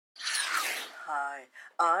Hi,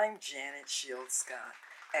 I'm Janet Shield Scott,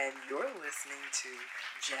 and you're listening to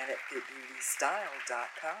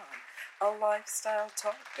JanetFitBeautyStyle.com, a lifestyle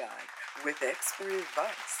talk guide with expert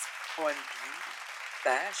advice on beauty,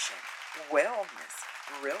 fashion, wellness,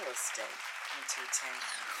 real estate,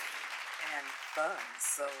 entertainment, and fun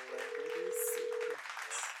celebrity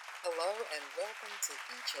secrets. Hello, and welcome to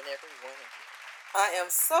each and every one of you. I am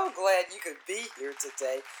so glad you could be here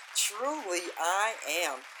today. Truly, I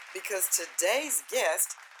am. Because today's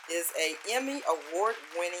guest is a Emmy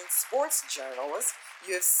award-winning sports journalist.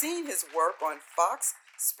 You have seen his work on Fox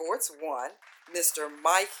Sports 1, Mr.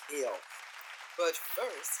 Mike Hill. But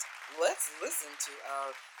first, let's listen to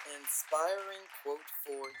our inspiring quote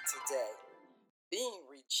for today. Being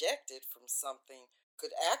rejected from something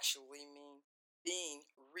could actually mean being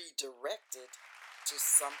redirected to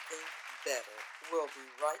something better. We'll be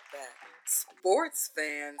right back. Sports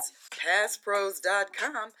fans,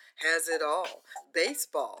 PassPros.com has it all.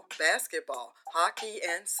 Baseball, basketball, hockey,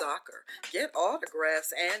 and soccer. Get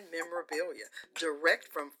autographs and memorabilia direct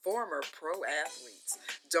from former pro athletes.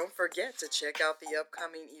 Don't forget to check out the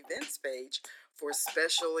upcoming events page for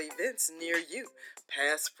special events near you.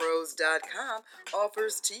 PassPros.com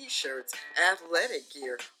offers t-shirts, athletic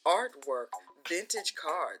gear, artwork, vintage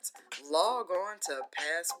cards. Log on to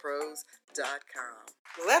PassPros.com.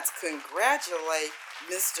 Let's congratulate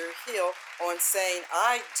Mr. Hill on saying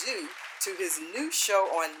I do to his new show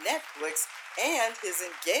on Netflix and his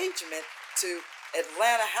engagement to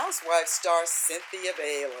Atlanta Housewives star Cynthia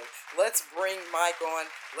Bailey. Let's bring Mike on.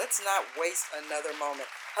 Let's not waste another moment.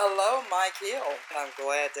 Hello, Mike Hill. I'm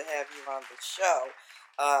glad to have you on the show.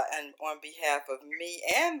 And on behalf of me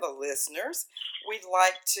and the listeners, we'd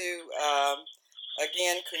like to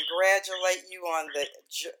again congratulate you on the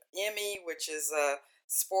Emmy, which is a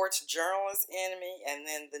sports journalist Emmy, and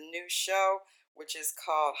then the new show, which is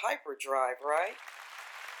called Hyperdrive, right?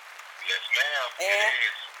 Yes, ma'am. It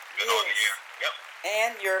is. Been on the air. Yep.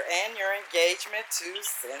 And your engagement to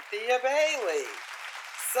Cynthia Bailey.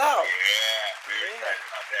 So. Yeah, very excited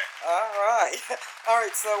about that. All right.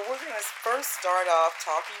 So we're gonna first start off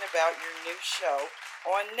talking about your new show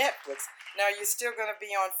on Netflix. Now, you're still gonna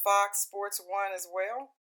be on Fox Sports 1 as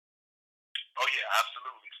well? Oh yeah,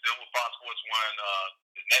 absolutely. Still with Fox Sports 1.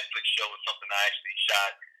 The Netflix show is something I actually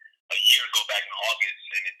shot a year ago back in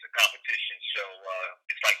August, and it's a competition show.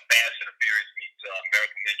 It's like Fast and the Furious meets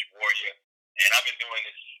American Ninja Warrior. And I've been doing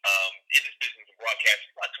this in this business of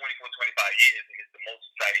broadcasting for about 24, 25 years, and it's the most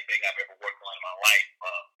exciting thing I've ever worked on in my life.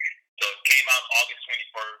 So it came out August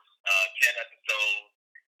 21st, 10 episodes,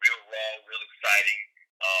 real raw, real exciting,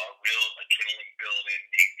 real adrenaline building,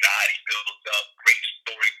 the anxiety builds up, great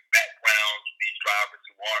story backgrounds, these drivers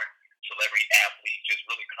who aren't celebrity athletes, just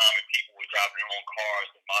really common people who drive their own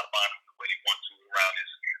cars and modify them the way they want to around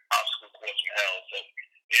this obstacle course from hell. So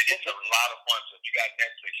it's a lot of fun. So if you got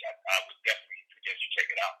Netflix, I would definitely suggest you check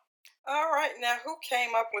it out. All right. Now, who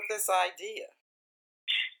came up with this idea?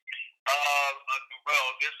 Well,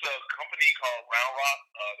 there's a company called Round Rock.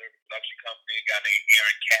 They're a production company. A guy named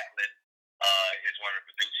Aaron Catlin is one of the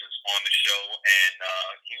producers on the show, and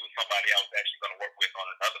he was somebody I was actually going to work with on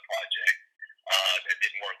another project that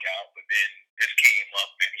didn't work out. But then this came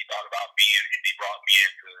up, and he thought about me, and he brought me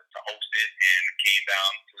in to host it, and it came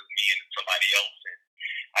down to me and somebody else, and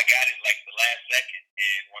I got it like the last second.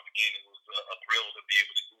 And once again, it was a thrill to be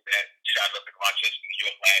able to do that. Shot it up in Rochester, New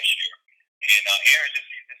York last year. And Aaron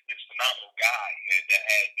he's just this phenomenal guy that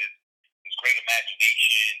has this great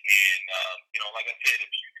imagination. And, like I said, if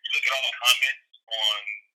you look at all the comments on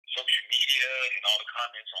social media and all the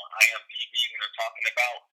comments on IMDb when they're talking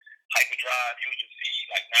about Hyperdrive, you'll just see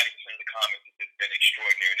like 90% of the comments have just been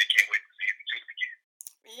extraordinary, and they can't wait for season 2 to begin.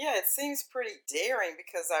 Yeah, it seems pretty daring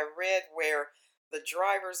because I read where the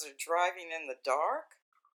drivers are driving in the dark.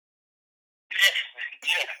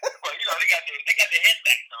 Yeah. Well, they got their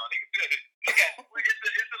headlights on. They can do it. It's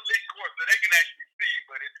a lit course, so they can actually see.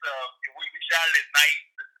 But it's we shot it at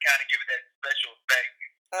night to kind of give it that special effect.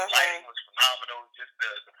 The lighting was phenomenal. Just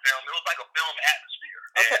the film, it was like a film atmosphere.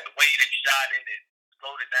 Okay. And the way they shot it and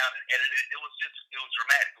slowed it down and edited it, it was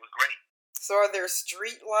dramatic. It was great. So are there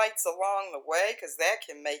street lights along the way? Because that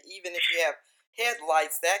can make, even if you have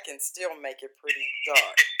headlights, that can still make it pretty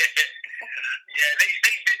dark. Yeah, they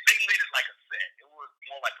lit it like a set. It was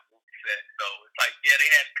more like a movie set. So it's like, yeah, they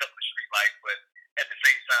had a couple of street lights, but at the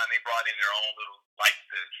same time, they brought in their own little lights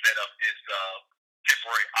to set up this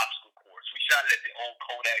temporary obstacle course. We shot it at the old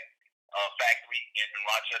Kodak factory in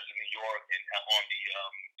Rochester, New York, and on the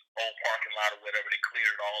old parking lot or whatever. They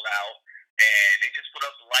cleared it all out, and they just put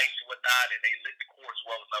up the lights and whatnot, and they lit the course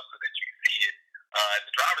well enough so that you can see it.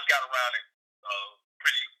 The drivers got around it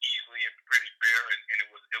pretty easily and pretty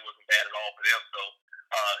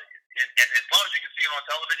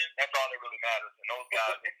television, that's all that really matters. And those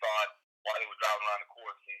guys, they saw it while they were driving around the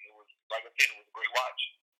course, and it was, like I said, it was a great watch.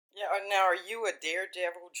 Yeah. Now, are you a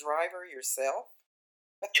daredevil driver yourself?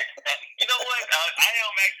 You know what? I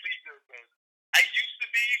am actually I used to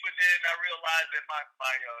be, but then I realized that my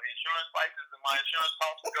insurance prices and my insurance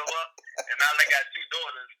costs would go up, and now I got two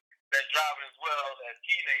daughters that's driving as well as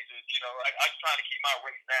teenagers. You know, I'm trying to keep my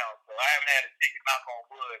rates down, so I haven't had a ticket, knock on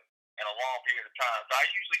wood, in a long period of time. So I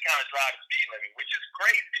usually kind of drive the speed limit, which is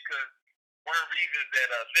crazy because one of the reasons that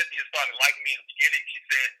Cynthia started liking me in the beginning, she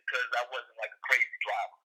said, because I wasn't like a crazy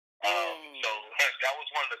driver. So that was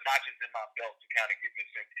one of the notches in my belt to kind of get me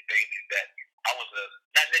Cynthia Daily, that I was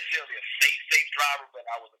not necessarily a safe driver, but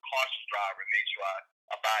I was a cautious driver and made sure I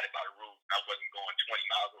abided by the rules. And I wasn't going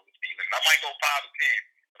 20 miles over the speed limit. I might go 5 or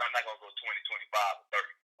 10, but I'm not going to go 20, 25, or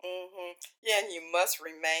 30. Mm-hmm. Yeah, and you must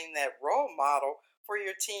remain that role model for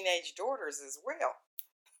your teenage daughters as well.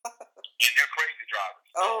 And they're crazy drivers.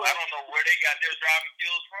 So I don't know where they got their driving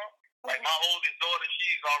skills from. Like my oldest daughter,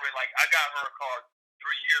 she's already like, I got her a car 3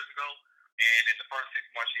 years ago, and in the first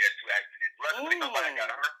 6 months she had 2 accidents. Luckily, nobody got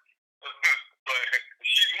hurt. But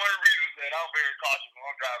she's one of the reasons that I'm very cautious when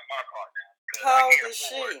I'm driving my car now. How old is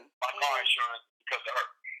she? My car insurance because of her.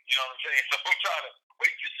 You know what I'm saying? So I'm trying to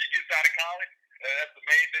wait till she gets out of college. That's the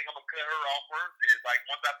main thing I'm going to cut her off first is like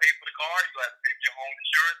once I pay for the car, you're going to have to pay for your own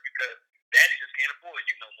insurance because daddy just can't afford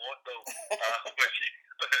you no more. So,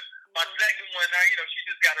 but my second one now, you know, she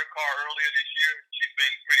just got her car earlier this year. She's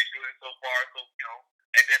been pretty good so far. So, you know,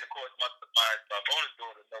 and then of course my bonus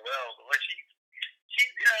daughter, Noelle, well, she's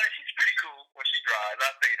pretty cool when she drives.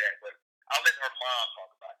 I'll say that, but I'll let her mom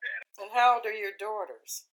talk about that. And how old are your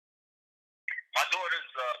daughters? My daughter's,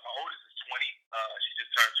 my oldest is 20. She just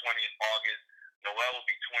turned 20 in August. Noelle will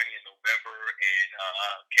be 20 in November, and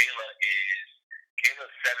Kayla's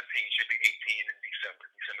 17. She'll be 18 in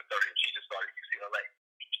December 30th. She just started UCLA,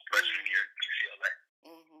 freshman year at UCLA.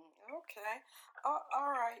 Okay. All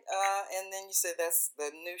right. And then you said that's the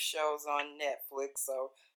new show's on Netflix,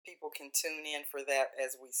 so people can tune in for that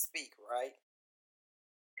as we speak, right?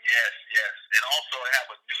 Yes. And also I have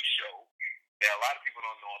a new show that a lot of people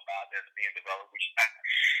don't know about that's being developed, which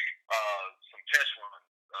some test runs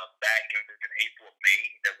back in April, May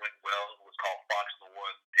that went well. It was called Fox Noir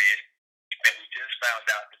Den. And we just found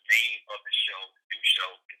out the name of the show, the new show,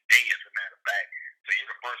 today, as a matter of fact. So you're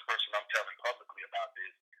the first person I'm telling publicly about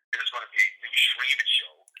this. There's going to be a new streaming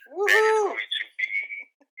show that is going to be,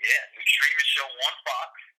 new streaming show on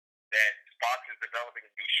Fox. That Fox is developing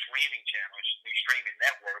a new streaming channel, new streaming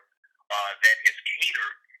network that is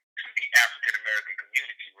catered to the African American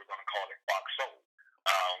community. We're going to call it Fox Soul.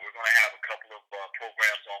 We're going to have a couple of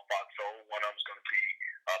programs on Fox Soul. One of them is going to be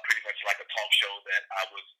pretty much like a talk show that I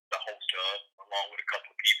was the host of, along with a couple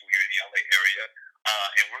of people here in the LA area.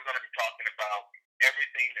 And we're going to be talking about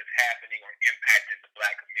everything that's happening or impacting the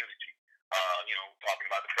Black community. You know, talking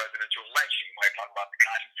about the presidential election. We might talk about the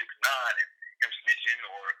Cotton 6ix9ine and him snitching,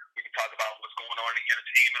 or we can talk about what's going on in the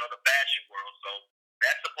entertainment or the fashion world. So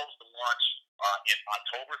that's supposed to launch in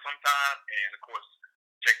October sometime. And of course,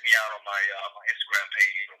 check me out on my Instagram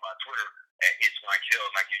page or my Twitter at It's My Kill,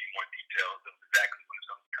 and I give you more details of exactly when it's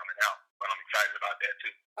going to be coming out. But I'm excited about that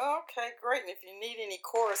too. Okay, great. And if you need any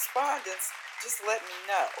correspondence, just let me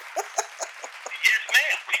know. Yes,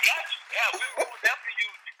 ma'am. We got you. Yeah, we will definitely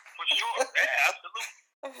use you for sure. Yeah,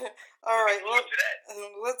 absolutely. All right,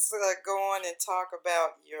 let's go on and talk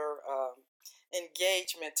about your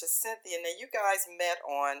engagement to Cynthia. Now, you guys met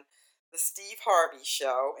on the Steve Harvey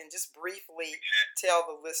Show, and just briefly tell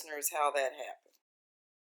the listeners how that happened.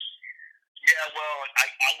 Yeah, well,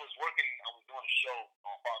 I was doing a show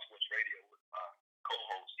on Fox Sports Radio with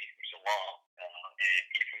co-host Ethan Shalom, and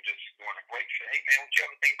Ethan just during a break said, "Hey man, would you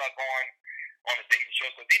ever think about going on a dating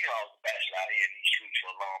show?" Because he knew I was a bachelor out here in these streets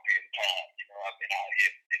for a long period of time. You know, I've been out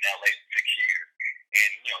here in LA for 6 years,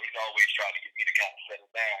 and you know, he's always tried to get me to kind of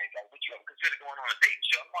settle down. He's like, "Would you ever consider going on a dating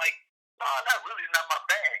show?" I'm like, "No, not really, not my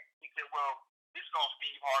bag." He said, "Well, this is on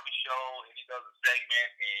Steve Harvey Show, and he does a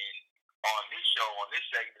segment, and on this show, on this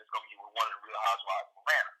segment, it's going to be with one of the Real Housewives of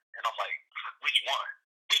Atlanta." And I'm like, "Which one?"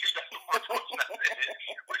 That's the first question I said.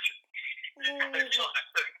 Which, you know,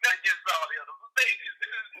 that gets all the other things.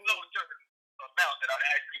 There's no certain amount that I'd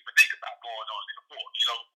actually even think about going on there for, you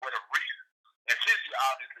know, whatever reason. And Cynthia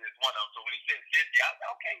obviously is one of them. So when he said Cynthia, I said,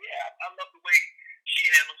 okay, yeah, I love the way she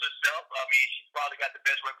handles herself. I mean, she's probably got the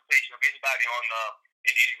best reputation of anybody on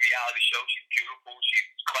in any reality show. She's beautiful. She's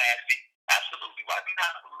classy. Absolutely. Why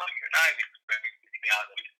not? I love her. And I ain't expecting anything out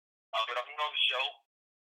of it. But I went on the show,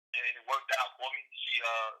 and it worked out for me. She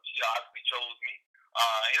obviously chose me.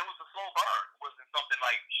 And it was a slow burn. It wasn't something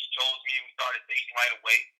like she chose me and we started dating right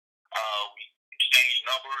away. We exchanged exchanged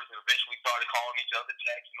numbers and eventually started calling each other,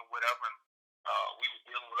 texting or whatever. And we were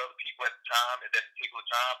dealing with other people at the time, at that particular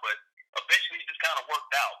time, but eventually it just kind of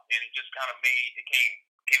worked out, and it just kind of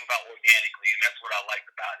came about organically, and that's what I liked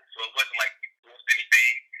about it. So it wasn't like we forced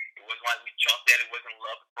anything. It wasn't like we jumped at it. It wasn't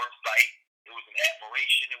love at first sight. It was an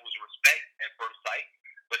admiration. It was respect at first sight.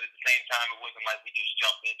 But at the same time, it wasn't like we just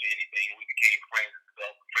jumped into anything. We became friends and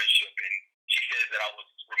developed a friendship. And she says that I was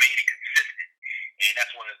remaining consistent, and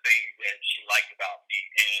that's one of the things that she liked about me.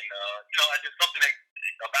 And just something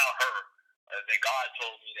about her that God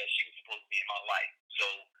told me that she was supposed to be in my life. So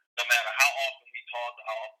no matter how often we talked or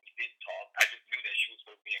how often we didn't talk, I just knew that she was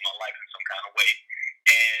supposed to be in my life in some kind of way.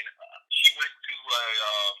 And she went to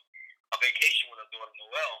a vacation with her daughter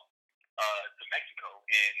Noelle to Mexico.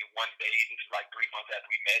 And one day, this is like 3 months after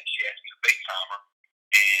we met, she asked me to FaceTime her.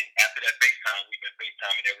 And after that FaceTime, we've been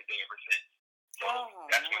FaceTiming every day ever since. So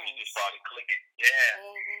that's when it just started clicking. Yeah.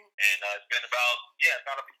 Mm-hmm. And it's been about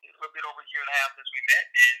a little bit over a year and a half since we met.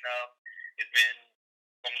 And it's been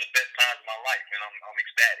some of the best times of my life. And I'm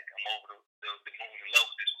ecstatic. I'm over the moon in love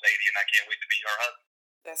with this lady, and I can't wait to be her husband.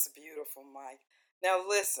 That's beautiful, Mike. Now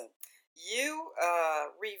listen, you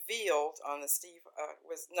revealed on the Steve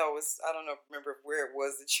I don't know, remember where it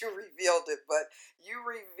was that you revealed it, but you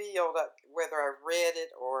revealed whether I read it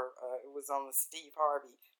or it was on the Steve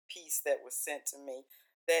Harvey piece that was sent to me,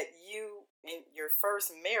 that you in your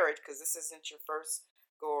first marriage, because this isn't your first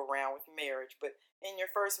go around with marriage, but in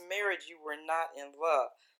your first marriage you were not in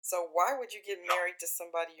love. So why would you get married to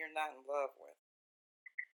somebody you're not in love with?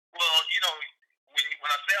 Well,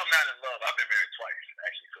 when I say I'm not in love, I've been married twice,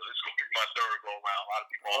 actually. So this is going to be my third go around. A lot of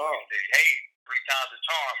people always say, hey, 3 times a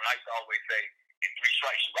charm. And I used to always say, and 3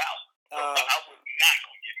 strikes you out. So I was not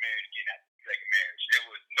going to get married again after the second marriage. There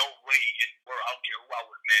was no way in the world. I don't care who I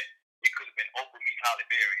would have met. It could have been Oprah meets Halle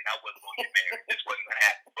Berry, and I wasn't going to get married. This wasn't going to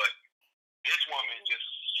happen. But this woman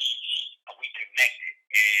we connected.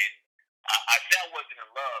 And I said I wasn't in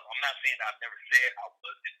love. I'm not saying I've never said I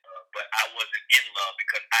wasn't in love, but I wasn't in love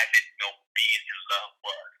because I didn't know what being in love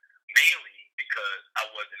was. Mainly because I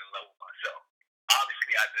wasn't in love with myself.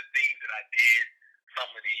 Obviously, the things that I did, some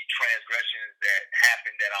of the transgressions that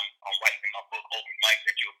happened that I'm writing in my book, Open Mic,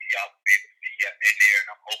 that you'll be able to see in there, and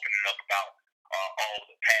I'm opening up about all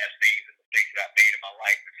the past things and mistakes that I made in my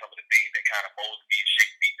life, and some of the things that kind of molded me and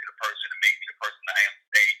shaped me to the person and made me the person I am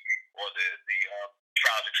today, or the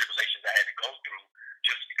trials and tribulations I had to go through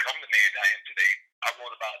just to become the man that I am today. I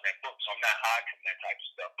wrote about in that book, so I'm not hiding from that type of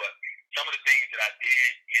stuff. But some of the things that I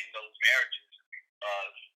did in those marriages,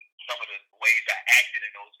 some of the ways I acted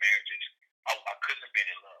in those marriages, I couldn't have been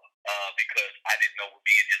in love because I didn't know what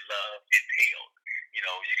being in love entailed.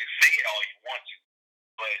 You can say it all you want to,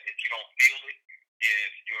 but if you don't feel it,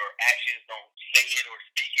 if your actions don't say it or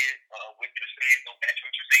speak it, what you're saying don't match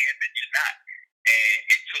what you're saying, then you're not. And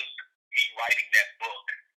it took me writing that book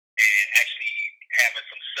and actually having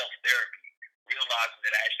some self-therapy, realizing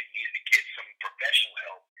that I actually needed to get some professional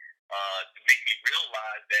help to make me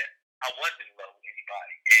realize that I wasn't in love with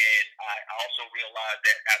anybody. And I also realized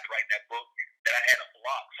that after writing that book, that I had a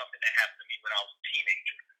block, something that happened to me when I was a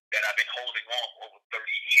teenager, that I've been holding on for over 30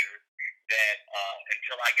 years, that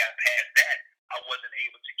until I got past that, I wasn't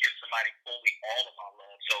able to give somebody fully all of my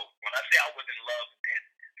love. So when I say I was in love, and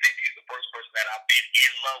Cynthia is the first person that I've been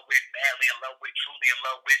in love with, madly in love with, truly in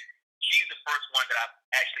love with, she's the first one that I've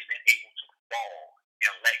actually been able to fall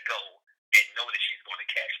and let go and know that she's going to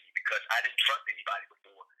catch me, because I didn't trust anybody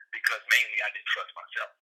before, because mainly I didn't trust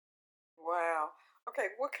myself. Wow.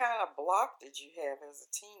 Okay, what kind of block did you have as a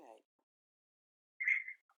teenager?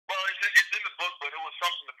 Well, it's in the book, but it was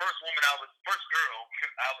something. The first girl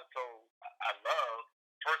I was told I loved,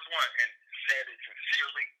 first one, and said it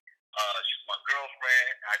sincerely. She's my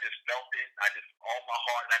girlfriend. I just felt it. I just, all my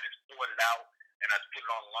heart, and I just poured it out, and I put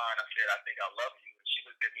it online. I said, I think I love you. And she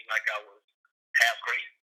looked at me like I was half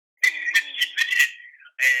crazy. She did.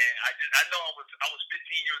 And I know I was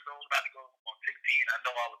 15 years old, about to go on 16. I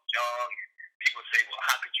know I was young. People say, well,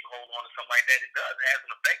 how could you hold on to something like that? It does. It has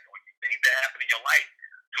an effect on you. Things that happen in your life.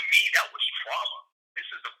 To me, that was trauma. This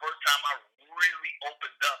is the first time I really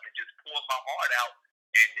opened up and just poured my heart out.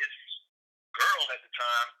 And this girl at the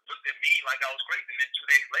time looked at me like I was crazy. And then 2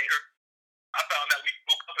 days later, I found out we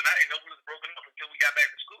broke up, and I didn't know we was broken up until we got back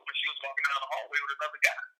to school, and she was walking down the hallway with another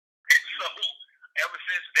guy. And so ever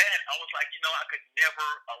since that, I was like, I could never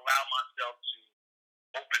allow myself to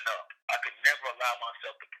open up. I could never allow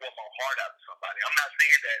myself to pour my heart out to somebody. I'm not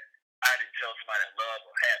saying that I didn't tell somebody I love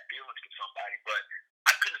or had feelings for somebody, but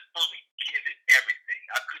I couldn't fully give it everything.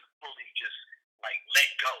 I couldn't fully just let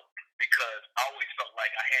go, because I always felt like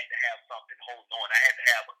I had to have something holding on. I had to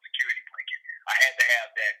have a security blanket. I had to have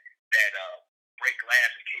that break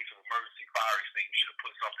glass in case of emergency fire extinguisher to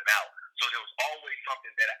put something out. So there was always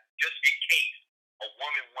something that, just in case a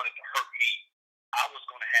woman wanted to hurt me, I was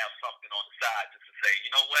going to have something on the side just to say,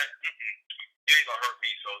 you know what, you ain't going to hurt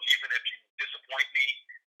me. So even if you disappoint me,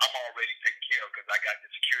 I'm already taken care of because I got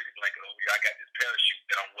this security blanket over here. I got this parachute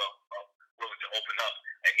that I'm willing to open up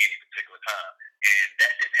at any particular time. And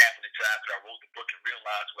that didn't happen until after I wrote the book and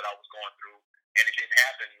realized what I was going through. And it didn't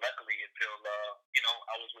happen, luckily, until,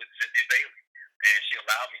 I was with Cynthia Bailey. And she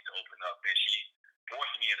allowed me to open up. And she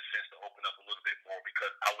forced me, in a sense, to open up a little bit more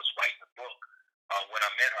because I was writing a book. When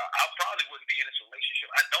I met her, I probably wouldn't be in this relationship.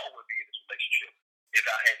 I know I wouldn't be in this relationship if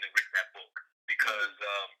I hadn't written that book because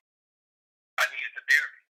I needed the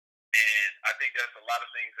therapy. And I think there's a lot of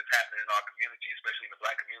things that's happening in our community, especially in the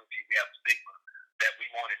Black community. We have a stigma that we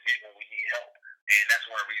won't admit when we need help. And that's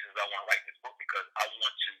one of the reasons I want to write this book because I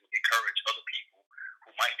want to encourage other people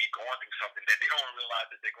who might be going through something that they don't realize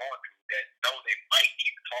that they're going through, that know they might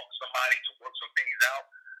need to talk to somebody to work some things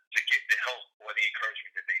out to get the help or the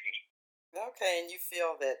encouragement that they need. Okay, and you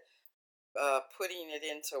feel that putting it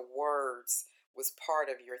into words was part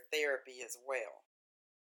of your therapy as well.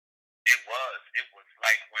 It was. It was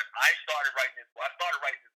like when I started writing this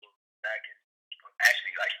book, back in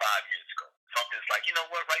actually like 5 years ago. Something's like, you know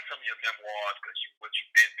what, write some of your memoirs because what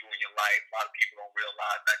you've been through in your life. A lot of people don't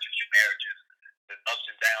realize not just your marriages, the ups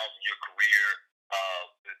and downs in your career,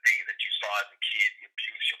 the things that you saw as a kid, the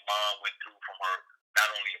abuse your mom went through from her, not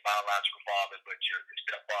only your biological father, but your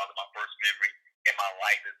stepfather. My first memory in my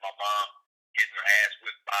life is my mom getting her ass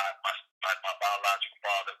whipped by my biological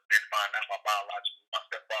father, then find out my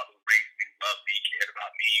stepfather who raised me, loved me, cared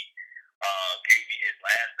about me, gave me his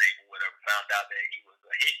last name or whatever, found out that he was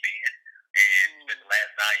a hitman and spent the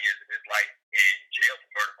last 9 years of his life in jail for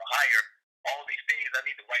murder for hire. All these things, I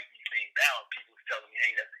need to write these things down. People are telling me,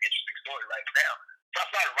 hey, that's an interesting story right now. So I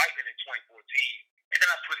started writing it in 2014, and then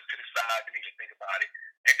I put it to the side, didn't even think about it.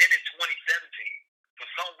 And then in 2017, for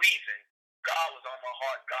some reason, God was on my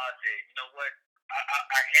heart. God said, you know what?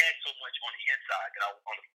 I had so much on the inside that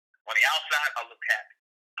on the outside, I looked happy.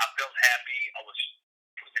 I felt happy. I was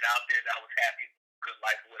putting it out there that I was happy, good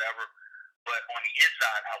life, whatever. But on the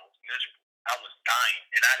inside, I was miserable. I was dying,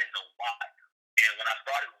 and I didn't know why. And when I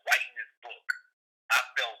started writing this book, I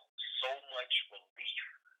felt so much relief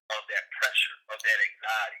of that pressure, of that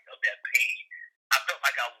anxiety, of that pain. I felt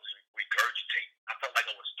like I was regurgitating. I felt like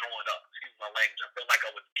I was throwing up. Excuse my language. I felt like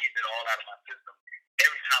I was getting it all out of my system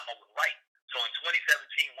every time I would write. So in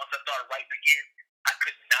 2017, once I started writing again, I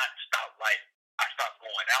could not stop writing. I stopped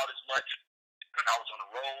going out as much. When I was on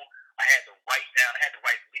the road, I had to write down. I had to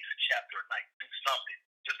write at least a chapter a night, do something,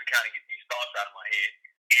 just to kind of get these thoughts out of my head.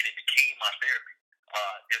 And it became my therapy.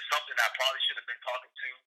 It's something I probably should have been talking to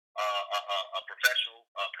a professional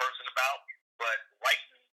person about, but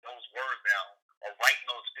writing those words down or writing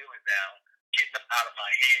those feelings down, getting them out of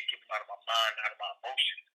my head, getting them out of my mind, out of my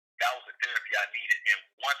emotions, that was the therapy I needed. And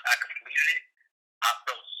once I completed it, I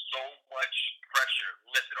felt so much pressure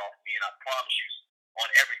lifted off me. And I promise you, on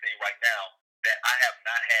everything right now, that I have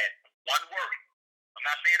not had one worry. I'm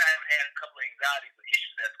not saying I haven't had a couple of anxieties or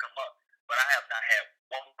issues that's come up, but I have not had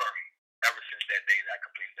one worry ever since that day that I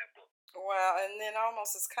completed that book. Wow, and then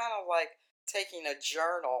almost it's kind of like taking a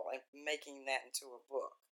journal and making that into a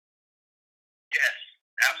book. Yes,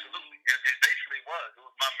 absolutely. It basically was. It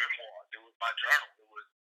was my memoir. It was my journal. It was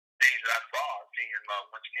things that I saw. Seeing,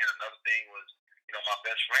 once again, another thing was, my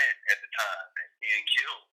best friend at the time and being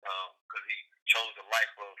killed because he chose a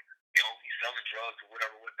life of, he's selling drugs or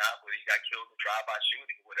whatnot, but he got killed in a drive-by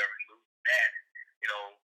shooting or whatever, and losing that.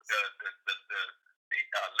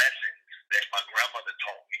 The lessons that my grandmother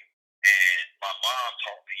taught me and my mom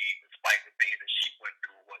taught me, despite the things that she went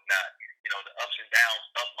through and whatnot, the ups and downs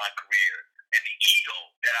of my career and the ego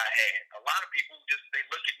that I had. A lot of people they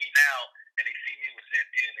look at me now and they see me with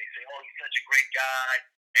Cynthia and they say, oh, he's such a great guy.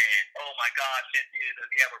 And, oh, my God, Cynthia, does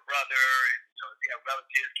he have a brother? And, does he have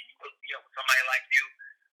relatives? Can you hook me up with somebody like you?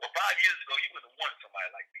 Well, 5 years ago, you wouldn't have wanted somebody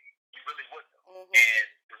like me. You really wouldn't have. Mm-hmm. And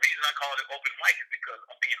the reason I call it open mic is because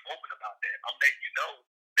I'm being open about that. I'm letting you know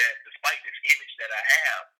that despite this image that I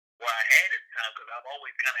have, or I had at the time, because I've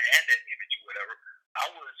always kind of had that image or whatever, I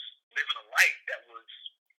was living a life that was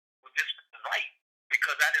just right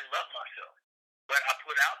because I didn't love myself. But I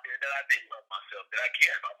put out there that I did love myself, that I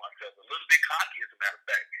cared about myself. A little bit cocky, as a matter of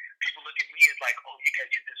fact. People look at me as like, oh,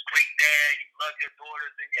 you're this great dad, you love your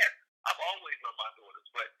daughters. And yes, I've always loved my daughters,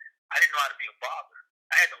 but I didn't know how to be a father.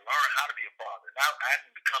 I had to learn how to be a father. And I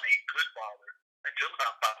didn't become a good father until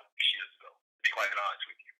about 5 years ago, to be quite honest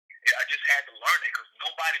with you. I just had to learn it because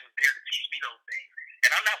nobody was there to teach me those things.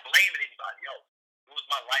 And I'm not blaming anybody else. It was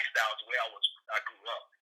my lifestyle, the way I grew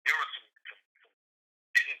up. There were some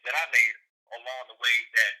that I made along the way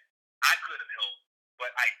that I could have helped,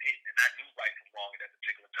 but I didn't, and I knew right from wrong at that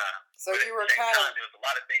particular time. So but you were at the same kind time, of there was a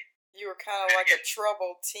lot of things. you were kind of like a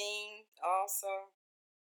troubled teen, also.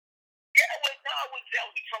 Yeah, well, no, I wouldn't say I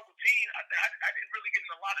was a troubled teen. I didn't really get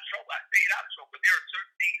in a lot of trouble. I stayed out of trouble, but there are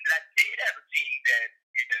certain things that I did as a teen that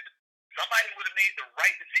if somebody would have made the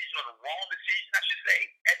right decision or the wrong decision, I should say,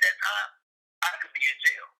 at that time, I could be in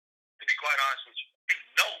jail. To be quite honest with you, and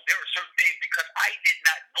no, there were certain things because I did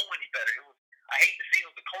not know any better. It was I hate to say it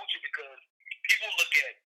was the culture because people look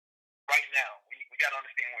at right now. We got to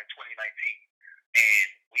understand we're in 2019 and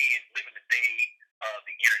we live in the day of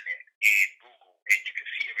the internet and Google, and you can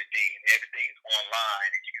see everything, and everything is online,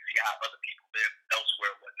 and you can see how other people live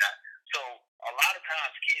elsewhere and whatnot. So a lot of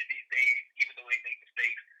times, kids these days, even though they make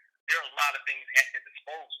mistakes, there are a lot of things at their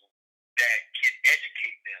disposal that can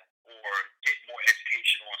educate them or get more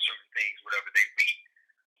education on certain things, whatever they read.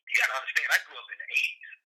 You got to understand, I grew up in the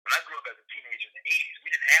 80s. When I grew up as a teenager in the 80s, we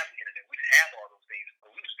didn't have the internet. We didn't have all those things. But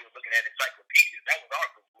we were still looking at encyclopedias. That was our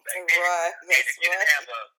Google back then. Right, and if you didn't have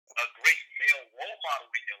a great male role model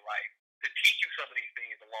in your life to teach you some of these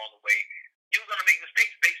things along the way, you were going to make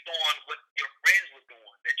mistakes based on what your friends were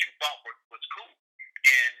doing that you thought was cool.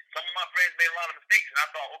 And some of my friends made a lot of mistakes. And I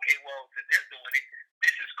thought, okay, well, since they're doing it,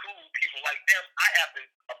 this is cool. People like them, I have to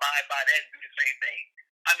abide by that and do the same thing.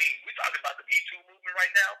 I mean, we're talking about the Me Too movement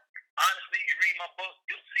right now. Honestly, you read my book,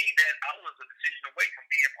 you'll see that I was a decision away from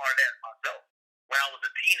being part of that myself when I was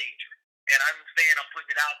a teenager. And I'm saying I'm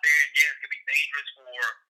putting it out there, and yeah, it could be dangerous for,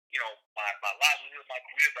 my livelihood, my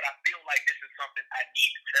career, but I feel like this is something I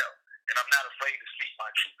need to tell. And I'm not afraid to speak my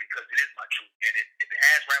truth because it is my truth. And if it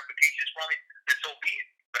has ramifications from it, then so be it.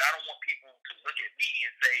 But I don't want people to look at me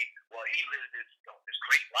and say, well, he lives this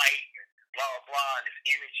great life and blah, blah, blah, and this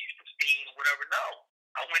image, he's pristine or whatever. No.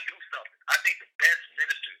 I went through something. I think the best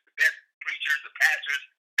ministers, the best preachers, the pastors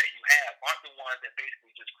that you have aren't the ones that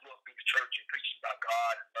basically just grew up through the church and preaching about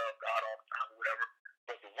God and love God all the time or whatever,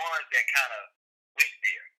 but the ones that kind of went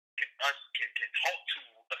there, can talk to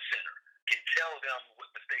a sinner, can tell them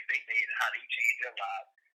what mistakes they made and how they changed their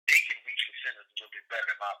lives. They can reach the sinners a little bit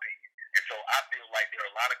better, in my opinion. And so I feel like there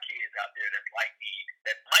are a lot of kids out there that's like me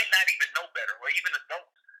that might not even know better, or even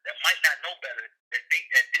adults that might not know better, that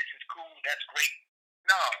think that this is cool, that's great.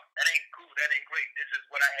 No, that ain't cool. That ain't great. This is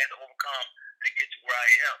what I had to overcome to get to where I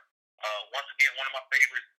am. Once again, one of my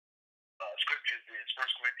favorite scriptures is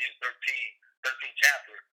 1 Corinthians 13th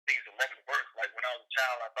chapter. I think it's 11th verse. Like when I was a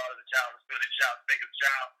child, I thought as a child, and still a child, think as a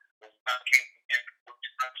child. But when I came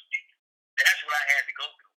that's what I had to go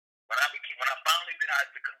through. When I finally decided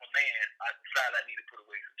to become a man, I decided I need to put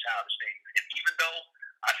away some childish things. And even though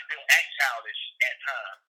I still act childish at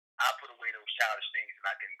times, I put away those childish things, and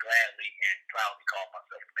I can gladly and proudly call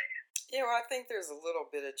myself a man. Yeah, well, I think there's a little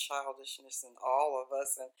bit of childishness in all of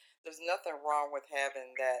us, and there's nothing wrong with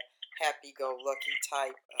having that happy-go-lucky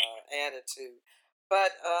type attitude.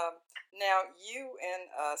 But now you and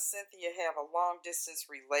Cynthia have a long-distance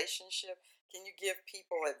relationship. Can you give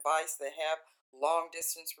people advice that have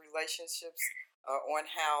long-distance relationships on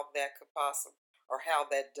how that could possibly, or how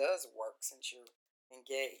that does work since you're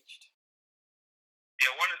engaged?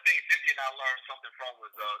 Yeah, one of the things Cynthia and I learned something from was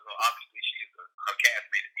obviously she's her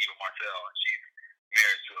castmate is Eva Marcel, and she's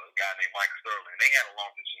married to a guy named Michael Sterling. They had a long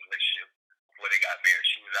distance relationship before they got married.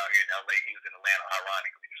 She was out here in LA, he was in Atlanta,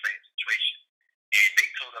 ironically the same situation. And they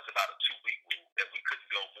told us about a 2-week rule that we couldn't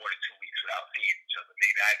go more than 2 weeks without seeing each other.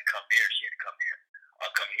 Maybe I had to come there, she had to come here,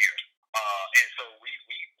 come here. And so we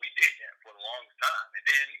did that for the longest time. And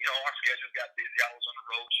then, our schedules got busy. I was on the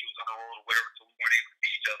road, she was on the road or whatever, so we weren't able to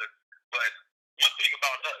see each other. But one thing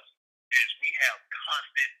about us is we have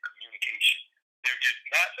constant communication. There is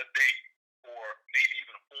not a day or maybe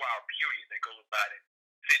even a 4-hour period that goes by that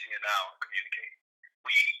Cynthia and I are communicating.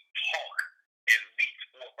 We talk at least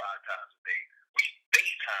 4 or 5 times a day. We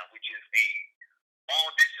FaceTime, which is a long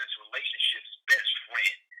distance relationship's best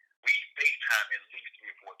friend. We FaceTime at least 3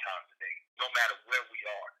 or 4 times a day, no matter where we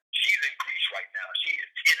are. She's in Greece right now. She is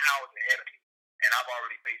 10 hours ahead of me, and I've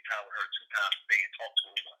already FaceTime with her 2 times a day and talked to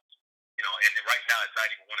her once. And right now it's not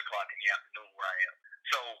even 1 o'clock in the afternoon where I am.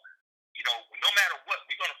 So, no matter what,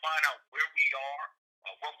 we're going to find out where we are,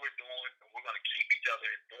 what we're doing, and we're going to keep each other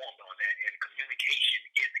informed on that. And communication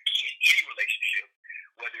is the key in any relationship,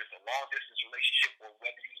 whether it's a long distance relationship or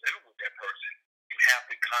whether you're living with that person. You have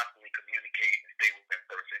to constantly communicate and stay with that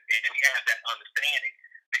person. And we have that understanding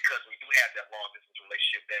because we do have that long distance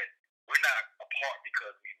relationship that we're not apart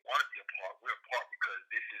because we want to be apart. We're apart because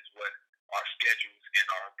this is what our schedules and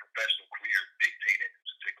our professional careers dictate at this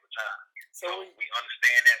particular time. So we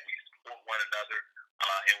understand that, we support one another,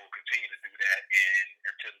 and we'll continue to do that and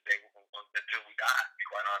until the day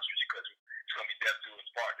honest with you, because it's gonna be death do us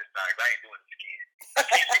part this time. 'Cause I ain't doing this again. I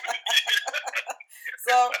can't do it again.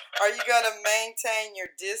 So, are you going to maintain your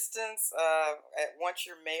distance once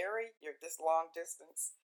you're married? This long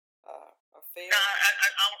distance affair? Nah,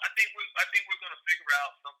 I think we're gonna figure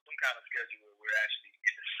out some kind of schedule where we're actually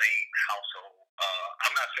in the same household.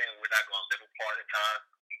 I'm not saying we're not gonna live apart at times.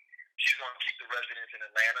 She's gonna keep the residence in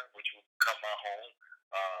Atlanta, which will become my home.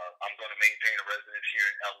 I'm gonna maintain a residence here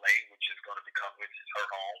in LA, which is her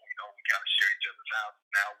home. You know, we kind of share each other's house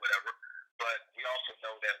now, whatever. But we also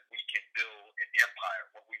know that we can build an empire.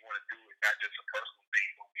 What we want to do is not just a personal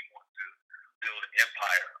thing, but we want to build an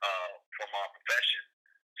empire from our profession,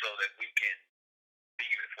 so that we can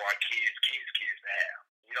leave it for our kids to have.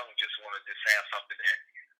 We don't just want to just have something that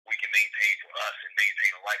we can maintain for us and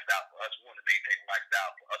maintain a lifestyle for us. We want to maintain a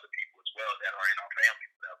lifestyle for other people as well that are in our family,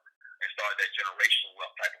 whatever, and start that generational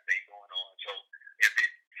wealth type of thing going on. So if it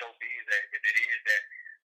is that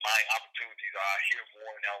my opportunities are out here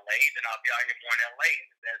more in LA, then I'll be out here more in LA. And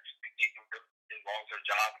that's as long as her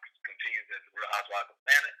job continues as the Real Housewives of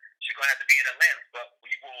Atlanta, she's gonna have to be in Atlanta. But we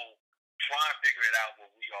will try and figure it out where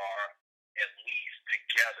we are at least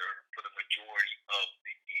together for the majority of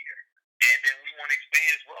the year. And then we want to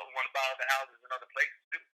expand as well. We want to buy other houses in other places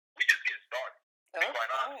too. We just get started, to be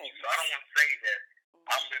quite honest with you. So I don't want to say that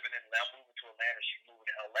I'm moving to Atlanta, she's moving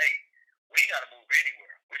to LA. We ain't got to move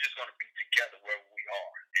anywhere. We're just going to be together wherever we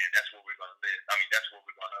are. And that's where we're going to live. I mean, that's where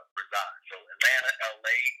we're going to reside. So Atlanta,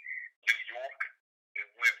 LA, New York,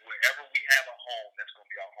 wherever we have a home, that's going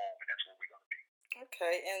to be our home, and that's where we're going to be.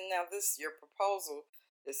 Okay, and now your proposal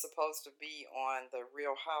is supposed to be on the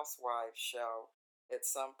Real Housewives show at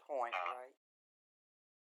some point, right?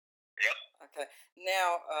 Yep. Okay.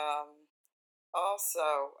 Now,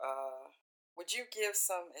 also, would you give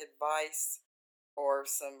some advice or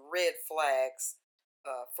some red flags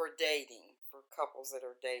for dating, for couples that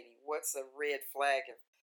are dating? What's a red flag if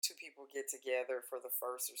two people get together for the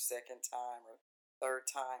first or second time or third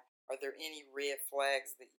time? Are there any red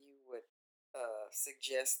flags that you would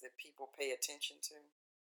suggest that people pay attention to?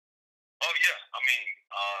 Oh yeah, I mean,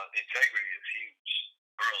 integrity is huge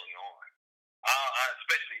early on.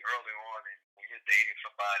 Especially early on, and when you're dating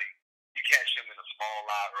somebody, you catch them in a small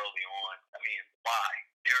lie early on. I mean, why?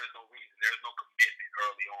 There is no reason. There is no commitment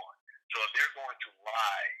early on. So if they're going to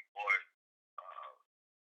lie or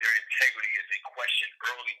their integrity is in question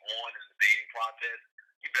early on in the dating process,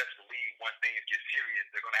 you best believe once things get serious,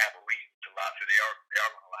 they're going to have a reason to lie. So they are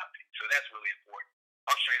going to lie to you. So that's really important.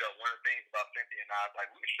 I'm straight up. One of the things about Cynthia and I is like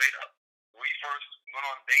we were straight up. When we first went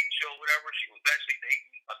on a dating show, whatever, she was actually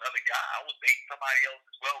dating another guy. I was dating somebody else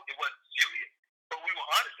as well. It wasn't serious, but we were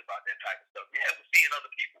honest about that type of stuff. Yeah, we're seeing other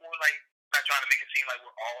people. We're like not trying to make it seem like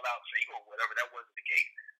we're all out single or whatever. That wasn't the case.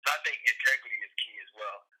 So I think integrity is key as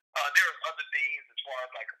well. There are other things as far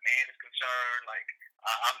as like a man is concerned. Like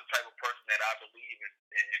I'm the type of person that I believe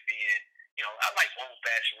in being. You know, I like old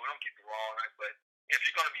fashioned. Well, don't get me wrong, right? But if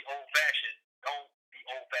you're gonna be old fashioned, don't be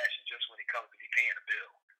old fashioned just when it comes to me paying a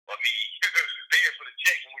bill or me paying for the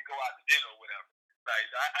check when we go out to dinner or whatever. Like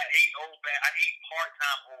I hate I hate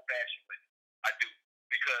part-time old-fashioned women. I do,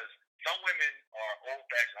 because some women are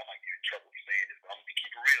old-fashioned. I might get in trouble for saying this, but I'm gonna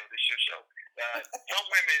keep it real. This is your show. Some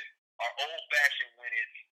women are old-fashioned when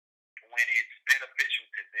it's beneficial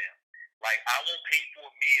to them. Like I won't pay for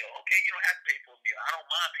a meal. Okay, you don't have to pay for a meal. I don't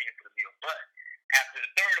mind paying for the meal, but after the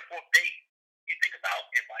third or fourth date, you think about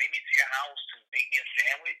inviting me to your house to make me a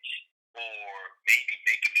sandwich or maybe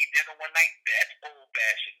making me dinner one night. That's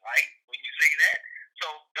old-fashioned, right? When you say that. So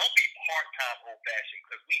don't be part-time old-fashioned,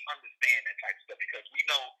 because we understand that type of stuff, because we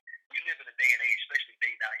know we live in a day and age, especially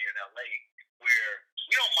dating out here in LA, where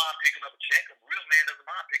we don't mind picking up a check. A real man doesn't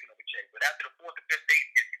mind picking up a check. But after the fourth or fifth date,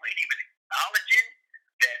 if you ain't even acknowledging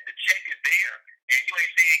that the check is there, and you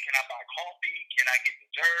ain't saying, can I buy coffee? Can I get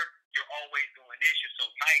dessert? You're always doing this. You're so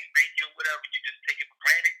nice. Thank you, whatever. You just take it for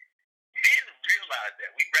granted. Men realize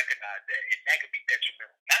that. We recognize that, and that could be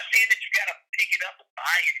detrimental. Not saying that you got to pick it up or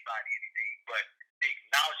buy anybody anything, but the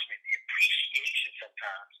acknowledgement, the appreciation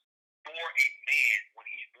sometimes for a man when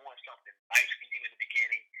he's doing something nice for you in the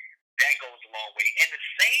beginning, that goes a long way. And the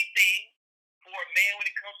same thing for a man when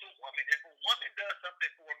it comes to a woman. If a woman does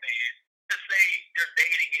something for a man, to say they're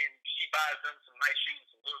dating and she buys them some nice shoes,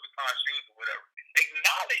 some Louis Vuitton shoes or whatever,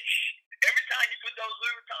 acknowledge every time you put those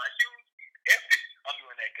Louis Vuitton shoes. I'm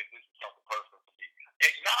doing that because this is something personal to me.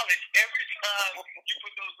 Acknowledge every time you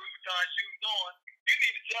put those Louis Vuitton shoes on. You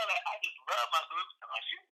need to tell her, I just love my Louis Vuitton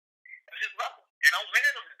shoes. I just love them, and I'm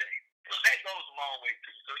wearing them today. So that goes a long way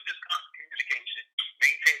too. So it's just constant communication,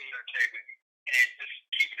 maintaining your integrity, and just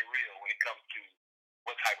keeping it real when it comes to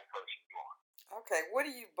what type of person you are. Okay, what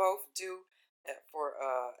do you both do for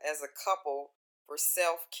as a couple for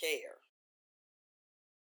self-care?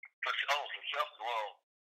 For self, well,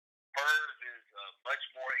 hers is much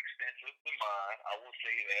more expensive than mine. I will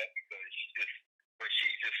say that because but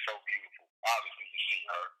she's just so beautiful. Obviously, you see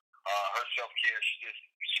her. Her self care,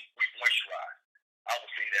 we moisturize. I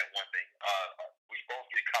will say that one thing. We both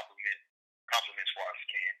get compliments for our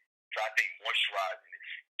skin. So I think moisturizing is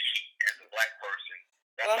key as a black person.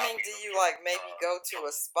 That's Well, I how mean, we do look you for. like maybe go to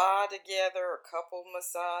a spa together, or couple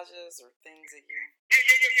massages, or things that you?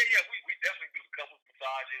 Yeah. We definitely do couples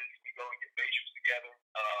massages. We go and get facials together.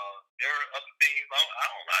 There are other things. I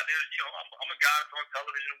don't know. There's, I'm a guy that's on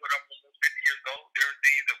television when I'm almost 50 years old. There are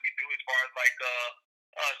things that we do as far as like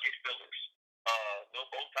get fillers. Little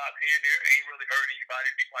Botox here and there ain't really hurt anybody.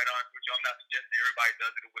 To be quite honest with you, I'm not suggesting everybody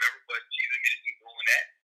does it or whatever, but she's admitted to doing that,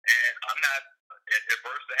 and I'm not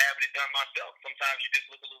adverse to having it done myself. Sometimes you just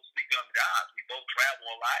look a little sleepy on the eyes. We both travel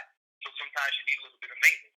a lot, so sometimes you need a little bit of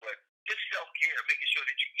maintenance, but just self care, making sure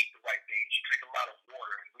that you eat the right things, you drink a lot of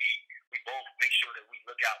water, and we both make sure that we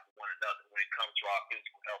look out for one another when it comes to our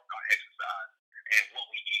physical health, our exercise, and what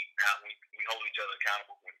we eat. Now we hold each other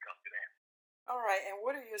accountable when it comes to that. All right, and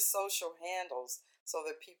what are your social handles so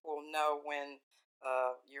that people know when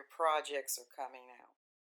your projects are coming out?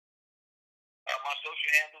 My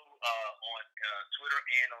social handle on Twitter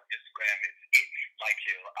and on Instagram is it's Mike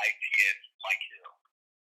Hill, ITS Mike Hill.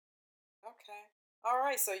 Okay. All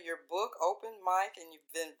right, so your book, Open Mic, and you've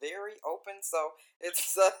been very open, so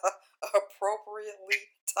it's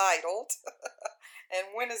appropriately titled.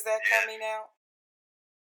 And when is that Yes, coming out?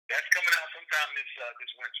 that's coming out sometime this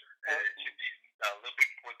winter. It Okay. should be a little bit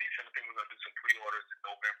before December. I think we're gonna do some pre-orders in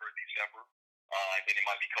November, December, and then it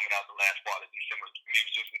might be coming out the last part of December,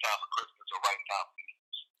 maybe just in time for Christmas or right in time for New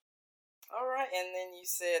Year's. All right, and then you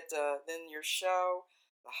said then your show,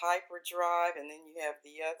 the Hyperdrive, and then you have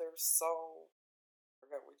the other soul. I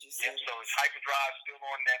forgot what you Yep, said. so it's Hyperdrive still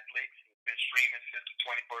on Netflix. It's been streaming since the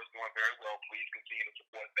 21st, doing very well. Please continue to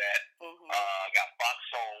support that. Mm-hmm. I got Fox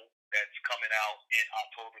Soul that's coming out in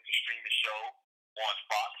October. It's a streaming show on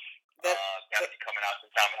Fox. That, That'll that be coming out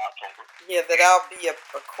sometime in October. yeah, that I'll be a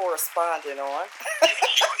correspondent on. You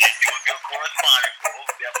will be a correspondent, so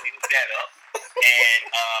definitely look that up. And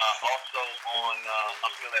also on, I'm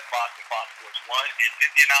still at Fox and Fox Sports 1. And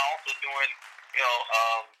Cynthia and I are also doing,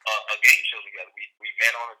 a game show together. We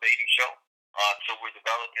met on a dating show. So we're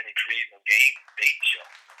developing and creating a game dating show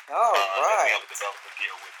All that we right. have a development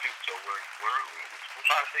deal with too. So we're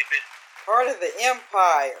trying to stay busy. Part of the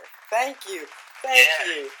empire. Thank you. Thank Yeah,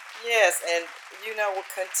 you. Yes, and will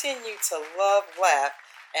continue to love, laugh,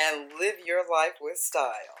 and live your life with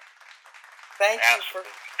style. Thank you for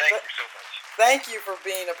absolutely. Thank you so much. thank you for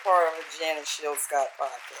being a part of the Janet Shield Scott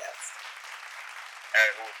podcast.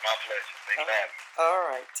 It was my pleasure. Thanks for having me. All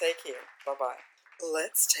right, take care. Bye-bye.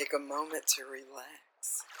 Let's take a moment to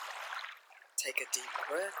relax. Take a deep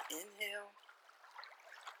breath, inhale,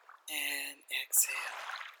 and exhale.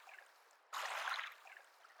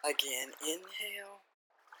 Again, inhale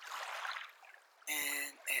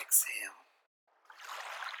and exhale.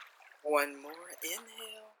 One more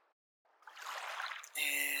inhale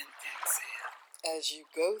and exhale. As you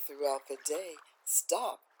go throughout the day,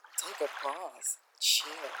 stop, take a pause,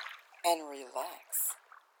 chill, and relax.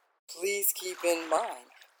 Please keep in mind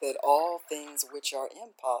that all things which are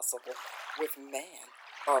impossible with man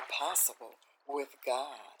are possible with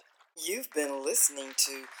God. You've been listening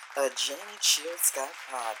to a Janet Shield Scott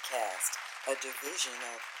podcast, a division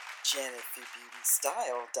of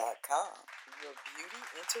JanetTheBeautyStyle.com, your beauty,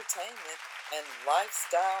 entertainment, and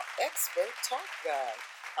lifestyle expert talk guide.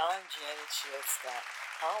 I'm Janet Shield Scott,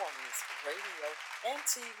 columnist, radio, and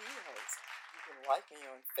TV host. You can like me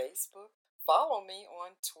on Facebook, follow me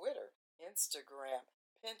on Twitter, Instagram,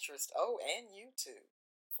 Pinterest, and YouTube.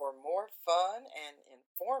 For more fun and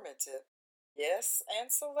informative guests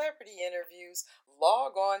and celebrity interviews,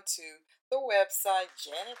 log on to the website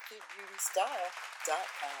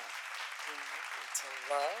JanetTheBeautyStyle.com. Remember to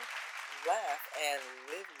love, laugh, and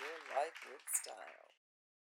live your life with style.